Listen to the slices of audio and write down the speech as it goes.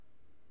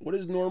What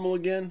is normal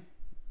again?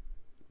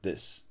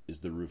 This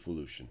is the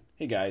Roofolution.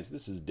 Hey guys,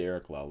 this is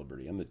Derek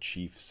Laliberty. I'm the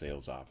Chief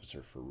Sales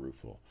Officer for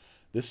Roofle.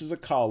 This is a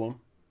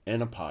column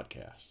and a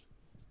podcast.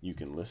 You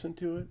can listen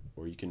to it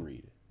or you can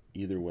read it.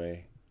 Either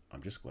way,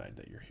 I'm just glad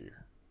that you're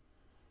here.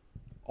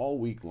 All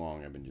week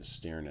long, I've been just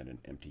staring at an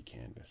empty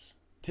canvas.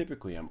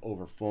 Typically, I'm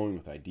overflowing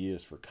with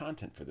ideas for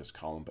content for this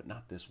column, but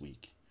not this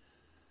week.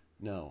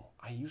 No,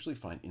 I usually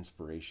find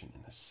inspiration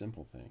in the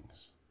simple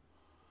things,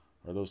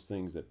 or those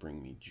things that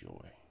bring me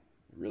joy.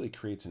 It really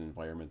creates an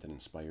environment that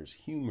inspires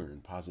humor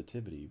and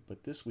positivity,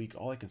 but this week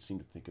all I can seem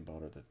to think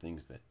about are the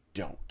things that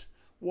don't.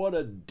 What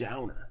a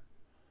downer.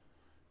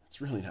 It's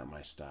really not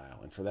my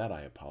style, and for that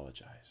I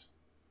apologize.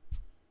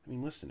 I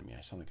mean, listen to me, I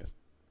sound like a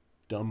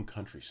dumb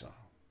country song.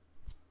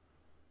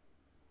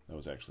 That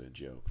was actually a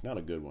joke. Not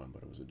a good one,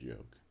 but it was a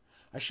joke.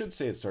 I should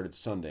say it started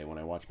Sunday when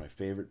I watched my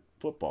favorite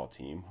football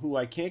team, who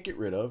I can't get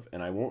rid of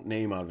and I won't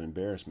name out of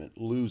embarrassment,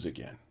 lose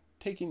again,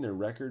 taking their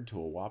record to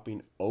a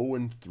whopping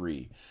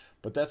 0-3.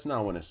 But that's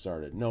not when it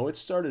started. No, it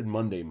started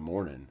Monday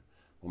morning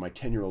when my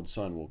 10-year-old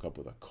son woke up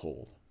with a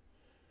cold.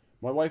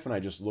 My wife and I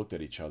just looked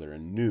at each other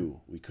and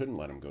knew we couldn't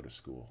let him go to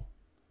school.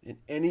 In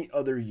any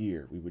other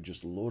year, we would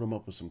just load him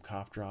up with some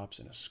cough drops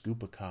and a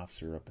scoop of cough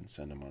syrup and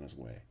send him on his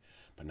way.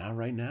 But not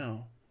right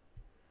now.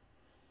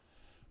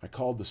 I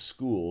called the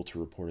school to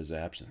report his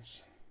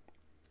absence.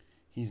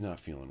 He's not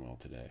feeling well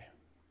today.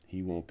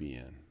 He won't be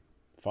in.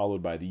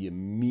 Followed by the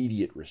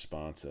immediate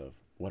response of,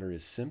 what are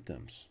his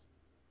symptoms?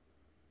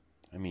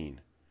 I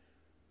mean,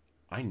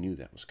 I knew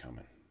that was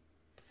coming.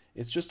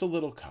 It's just a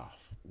little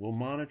cough. We'll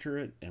monitor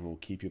it and we'll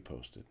keep you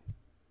posted.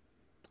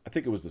 I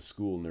think it was the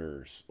school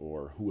nurse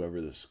or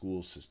whoever the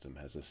school system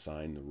has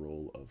assigned the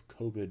role of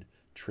COVID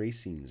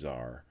Tracing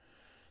Czar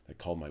that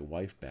called my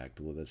wife back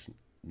to let us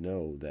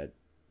know that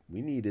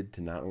we needed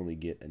to not only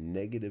get a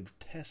negative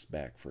test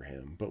back for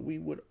him, but we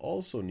would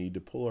also need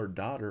to pull our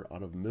daughter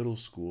out of middle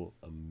school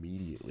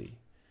immediately.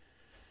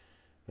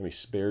 Let me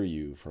spare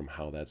you from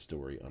how that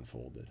story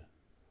unfolded.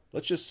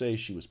 Let's just say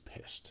she was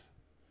pissed.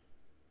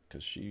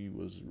 Because she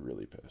was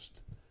really pissed.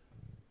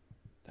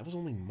 That was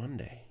only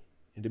Monday.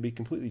 And to be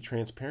completely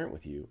transparent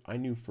with you, I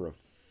knew for a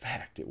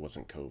fact it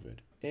wasn't COVID.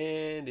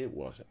 And it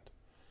wasn't.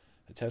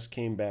 The test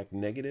came back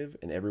negative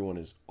and everyone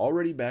is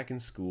already back in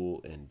school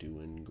and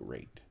doing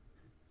great.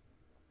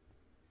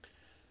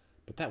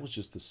 But that was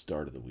just the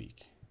start of the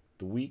week.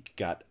 The week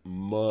got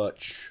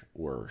much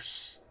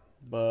worse.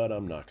 But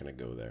I'm not going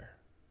to go there.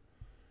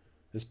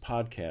 This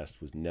podcast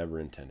was never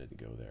intended to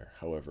go there.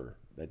 However,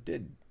 that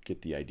did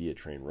get the idea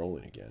train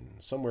rolling again.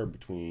 Somewhere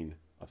between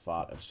a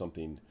thought of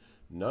something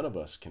none of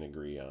us can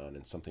agree on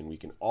and something we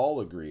can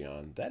all agree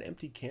on, that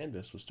empty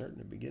canvas was starting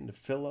to begin to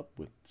fill up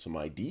with some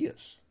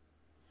ideas.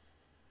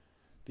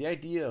 The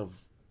idea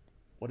of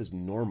what is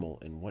normal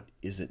and what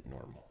isn't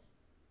normal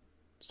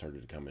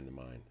started to come into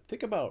mind.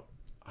 Think about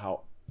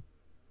how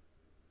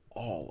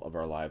all of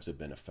our lives have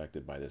been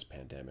affected by this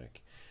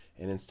pandemic.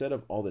 And instead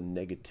of all the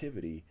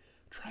negativity,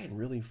 try and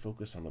really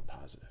focus on the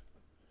positive.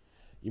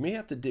 You may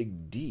have to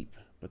dig deep,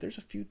 but there's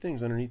a few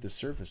things underneath the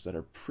surface that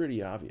are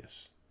pretty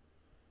obvious.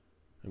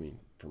 I mean,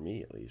 for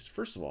me at least.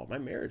 First of all, my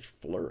marriage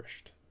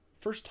flourished.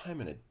 First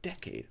time in a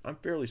decade, I'm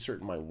fairly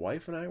certain my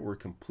wife and I were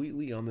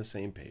completely on the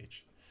same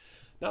page.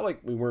 Not like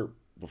we weren't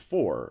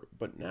before,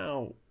 but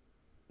now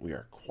we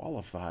are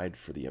qualified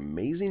for the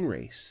amazing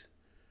race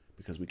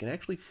because we can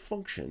actually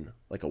function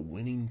like a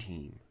winning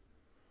team.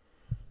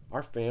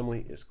 Our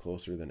family is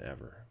closer than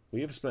ever. We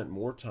have spent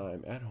more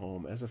time at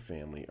home as a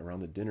family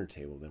around the dinner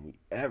table than we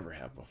ever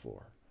have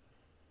before.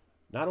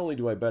 Not only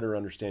do I better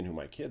understand who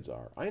my kids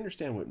are, I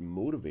understand what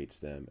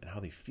motivates them and how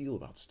they feel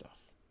about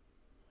stuff.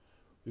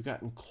 We've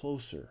gotten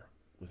closer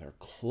with our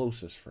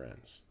closest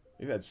friends.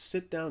 We've had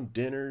sit-down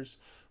dinners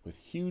with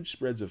huge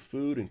spreads of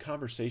food and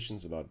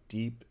conversations about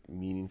deep,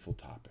 meaningful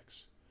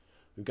topics.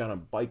 We've gone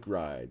on bike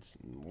rides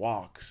and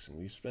walks, and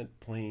we've spent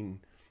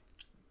time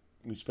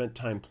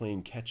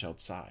playing catch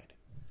outside.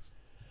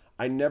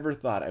 I never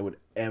thought I would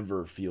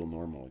ever feel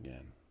normal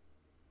again.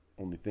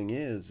 Only thing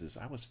is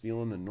I was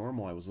feeling the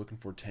normal I was looking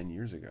for 10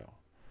 years ago.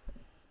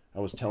 I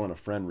was telling a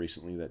friend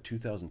recently that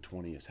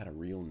 2020 has had a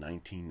real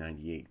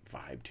 1998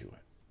 vibe to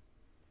it.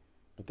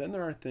 But then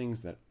there are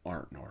things that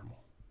aren't normal.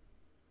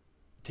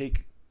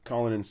 Take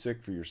calling in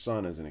sick for your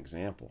son as an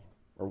example,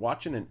 or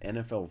watching an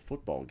NFL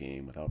football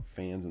game without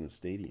fans in the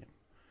stadium,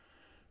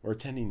 or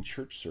attending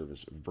church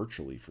service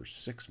virtually for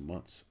 6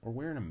 months, or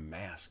wearing a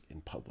mask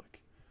in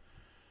public.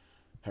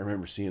 I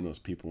remember seeing those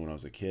people when I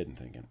was a kid and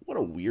thinking, what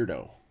a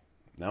weirdo.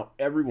 Now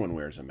everyone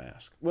wears a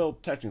mask. Well,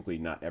 technically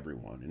not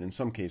everyone, and in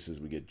some cases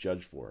we get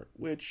judged for it,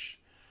 which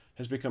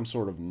has become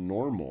sort of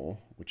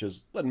normal, which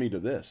has led me to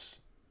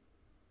this.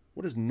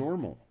 What is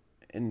normal?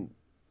 And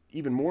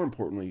even more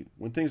importantly,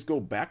 when things go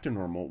back to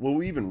normal, will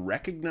we even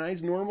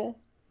recognize normal?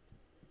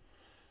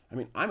 I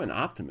mean, I'm an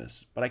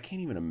optimist, but I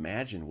can't even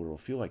imagine what it will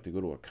feel like to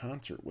go to a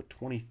concert with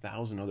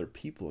 20,000 other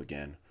people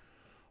again,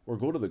 or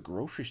go to the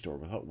grocery store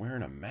without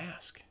wearing a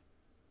mask.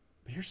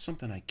 But here's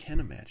something I can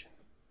imagine.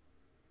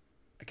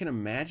 I can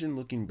imagine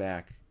looking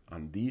back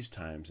on these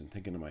times and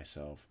thinking to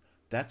myself,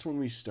 That's when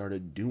we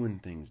started doing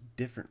things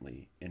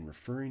differently and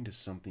referring to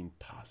something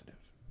positive.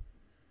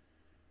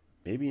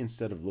 Maybe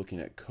instead of looking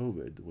at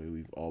COVID the way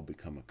we've all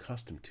become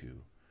accustomed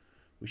to,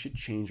 we should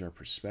change our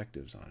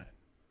perspectives on it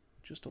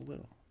just a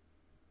little.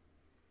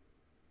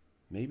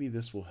 Maybe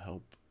this will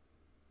help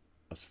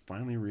us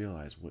finally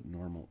realize what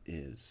normal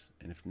is,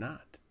 and if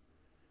not,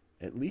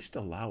 at least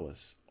allow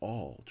us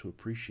all to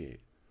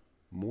appreciate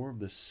more of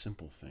the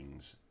simple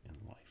things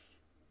in life.